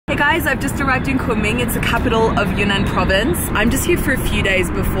guys, I've just arrived in Kunming. It's the capital of Yunnan province. I'm just here for a few days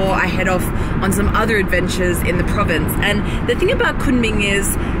before I head off on some other adventures in the province. And the thing about Kunming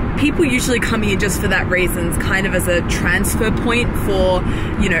is people usually come here just for that reason, kind of as a transfer point for,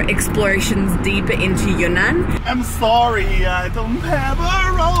 you know, explorations deeper into Yunnan. I'm sorry, I don't have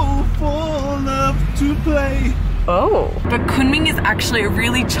a role for love to play. Oh. But Kunming is actually a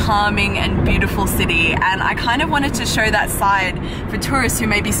really charming and beautiful city, and I kind of wanted to show that side for tourists who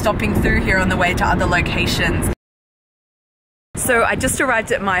may be stopping through here on the way to other locations. So I just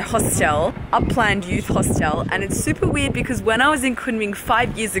arrived at my hostel, Upland Youth Hostel, and it's super weird because when I was in Kunming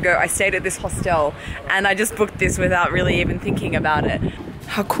 5 years ago, I stayed at this hostel and I just booked this without really even thinking about it.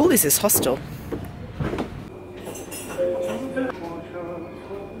 How cool is this hostel?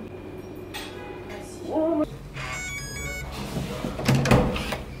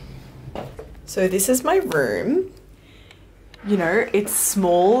 So this is my room. You know, it's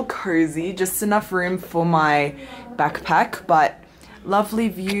small, cozy, just enough room for my backpack, but lovely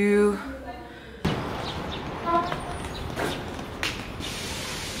view.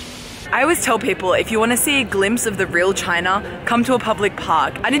 I always tell people, if you want to see a glimpse of the real China, come to a public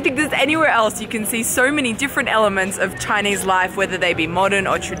park. I don't think there's anywhere else you can see so many different elements of Chinese life, whether they be modern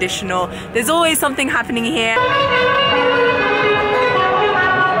or traditional. There's always something happening here.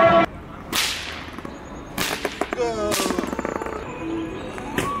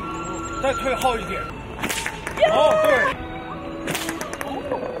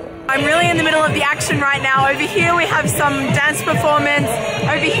 I'm really in the middle of the action right now. Over here we have some dance performance.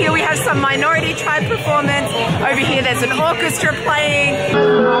 Over here we have some minority tribe performance. Over here there's an orchestra playing.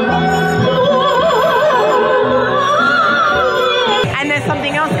 And there's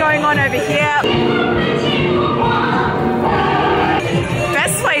something else going on over here.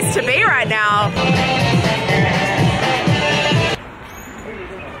 Best place to be right now.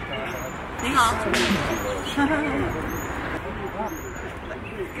 你好。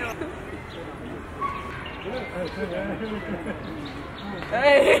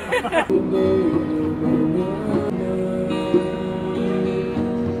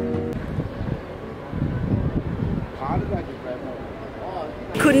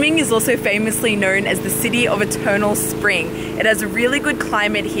Kunming is also famously known as the city of eternal spring. It has a really good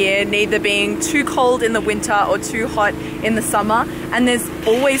climate here, neither being too cold in the winter or too hot in the summer, and there's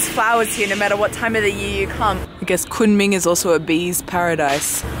always flowers here no matter what time of the year you come. I guess Kunming is also a bee's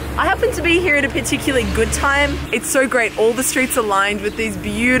paradise. I happen to be here at a particularly good time. It's so great, all the streets are lined with these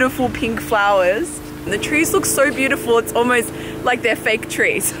beautiful pink flowers. And the trees look so beautiful, it's almost like they're fake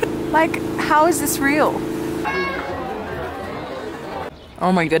trees. Like, how is this real?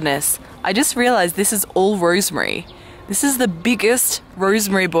 Oh my goodness, I just realized this is all rosemary. This is the biggest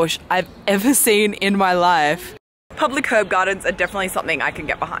rosemary bush I've ever seen in my life. Public herb gardens are definitely something I can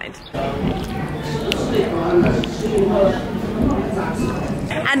get behind.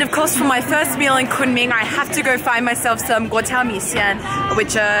 And of course, for my first meal in Kunming, I have to go find myself some guoqiao mixian,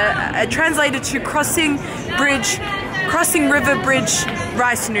 which are translated to crossing river bridge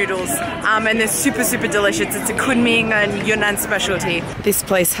rice noodles, and they're super delicious. It's a Kunming and Yunnan specialty. This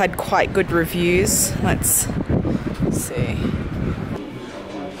place had quite good reviews. Let's see.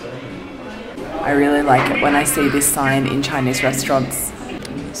 I really like it when I see this sign in Chinese restaurants.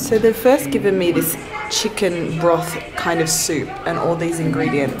 So they've first given me this chicken broth kind of soup and all these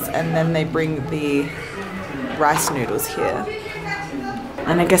ingredients, and then they bring the rice noodles here.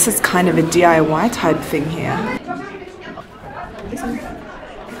 And I guess it's kind of a DIY type thing here.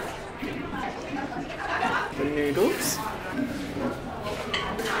 The noodles.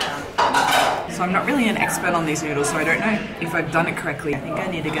 So I'm not really an expert on these noodles, so I don't know if I've done it correctly. I think I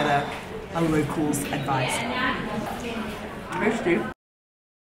need to get a local's advice. Tasty.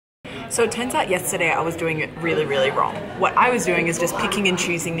 So it turns out yesterday I was doing it really wrong. What I was doing is just picking and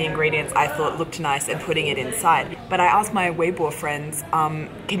choosing the ingredients I thought looked nice and putting it inside. But I asked my Weibo friends,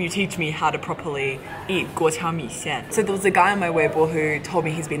 can you teach me how to properly eat guoqiao mixian? So there was a guy on my Weibo who told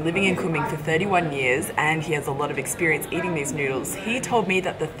me he's been living in Kunming for 31 years and he has a lot of experience eating these noodles. He told me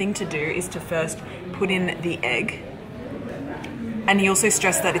that the thing to do is to first put in the egg. And he also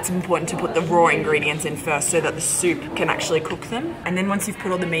stressed that it's important to put the raw ingredients in first so that the soup can actually cook them. And then once you've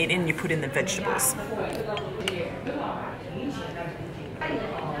put all the meat in, you put in the vegetables.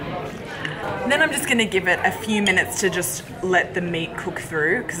 And then I'm just gonna give it a few minutes to just let the meat cook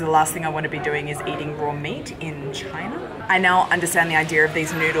through, because the last thing I want to be doing is eating raw meat in China. I now understand the idea of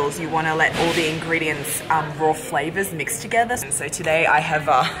these noodles. You want to let all the ingredients, raw flavors mix together. And so today I have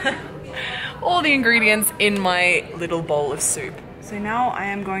all the ingredients in my little bowl of soup. So now I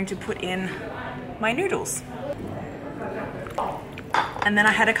am going to put in my noodles. And then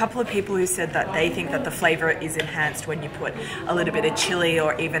I had a couple of people who said that they think that the flavor is enhanced when you put a little bit of chili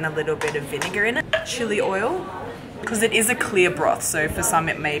or even a little bit of vinegar in it. Chili oil, because it is a clear broth, so for some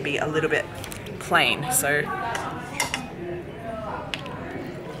it may be a little bit plain. So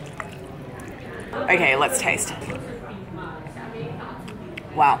okay, let's taste.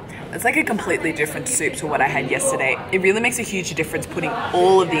 Wow, it's like a completely different soup to what I had yesterday. It really makes a huge difference putting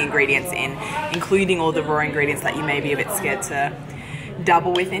all of the ingredients in, including all the raw ingredients that you may be a bit scared to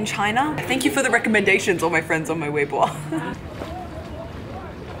dabble with in China. Thank you for the recommendations, all my friends on my Weibo.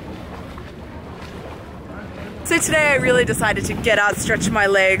 So today I really decided to get out, stretch my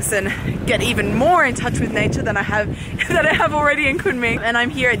legs, and get even more in touch with nature than I have already in Kunming. And I'm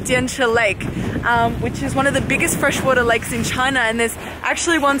here at Dianche Lake, which is one of the biggest freshwater lakes in China. And there's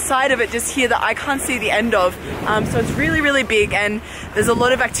actually one side of it just here that I can't see the end of. So it's really, really big, and there's a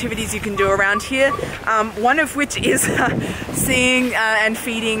lot of activities you can do around here. One of which is seeing and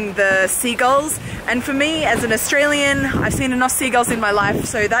feeding the seagulls. And for me, as an Australian, I've seen enough seagulls in my life,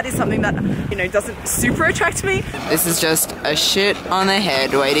 so that is something that, you know, doesn't super attract me. This is just a shit on the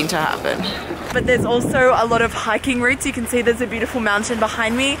head waiting to happen. But there's also a lot of hiking routes. You can see there's a beautiful mountain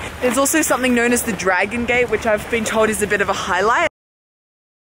behind me. There's also something known as the Dragon Gate, which I've been told is a bit of a highlight.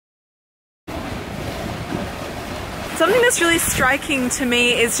 Something that's really striking to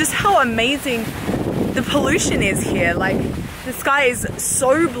me is just how amazing the pollution is here. Like, the sky is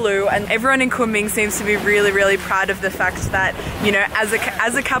so blue, and everyone in Kunming seems to be really, really proud of the fact that, you know,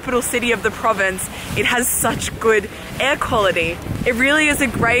 as a capital city of the province, it has such good air quality. It really is a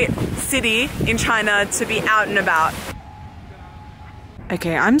great city in China to be out and about.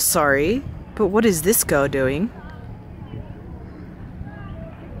 Okay, I'm sorry, but what is this girl doing?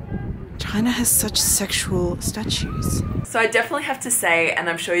 China has such sexual statues. So I definitely have to say, and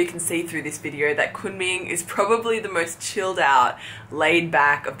I'm sure you can see through this video, that Kunming is probably the most chilled out, laid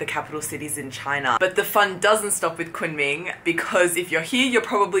back of the capital cities in China. But the fun doesn't stop with Kunming, because if you're here, you're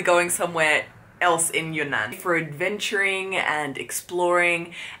probably going somewhere else in Yunnan. For adventuring and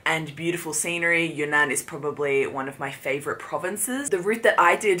exploring and beautiful scenery, Yunnan is probably one of my favorite provinces. The route that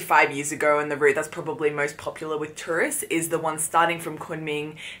I did 5 years ago, and the route that's probably most popular with tourists, is the one starting from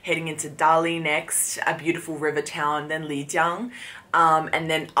Kunming, heading into Dali next, a beautiful river town, then Lijiang, and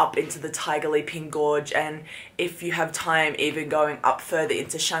then up into the Tiger Leaping Gorge, and if you have time, even going up further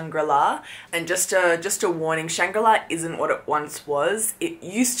into Shangri-La. And just a warning, Shangri-La isn't what it once was. It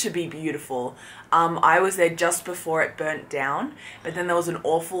used to be beautiful. I was there just before it burnt down, but then there was an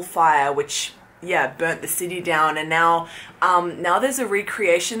awful fire which, yeah, burnt the city down, and now there's a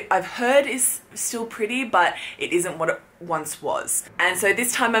recreation. I've heard is still pretty, but it isn't what it once was. And so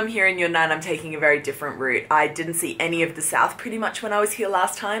this time I'm here in Yunnan, I'm taking a very different route. I didn't see any of the south pretty much when I was here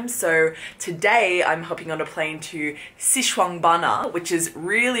last time, so today I'm hopping on a plane to Xishuangbanna, which is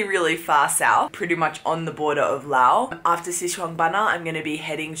really, really far south, pretty much on the border of Laos. After Xishuangbanna, I'm going to be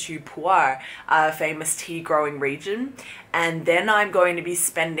heading to Pu'er, a famous tea growing region, and then I'm going to be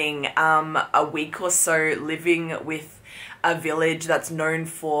spending a week or so living with a village that's known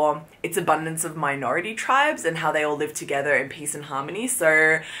for its abundance of minority tribes and how they all live together in peace and harmony.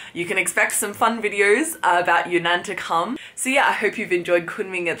 So you can expect some fun videos about Yunnan to come. So yeah, I hope you've enjoyed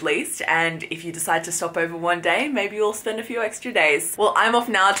Kunming at least, and if you decide to stop over one day, maybe you'll spend a few extra days. Well, I'm off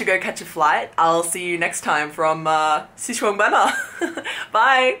now to go catch a flight. I'll see you next time from Xishuangbanna.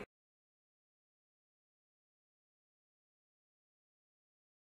 Bye!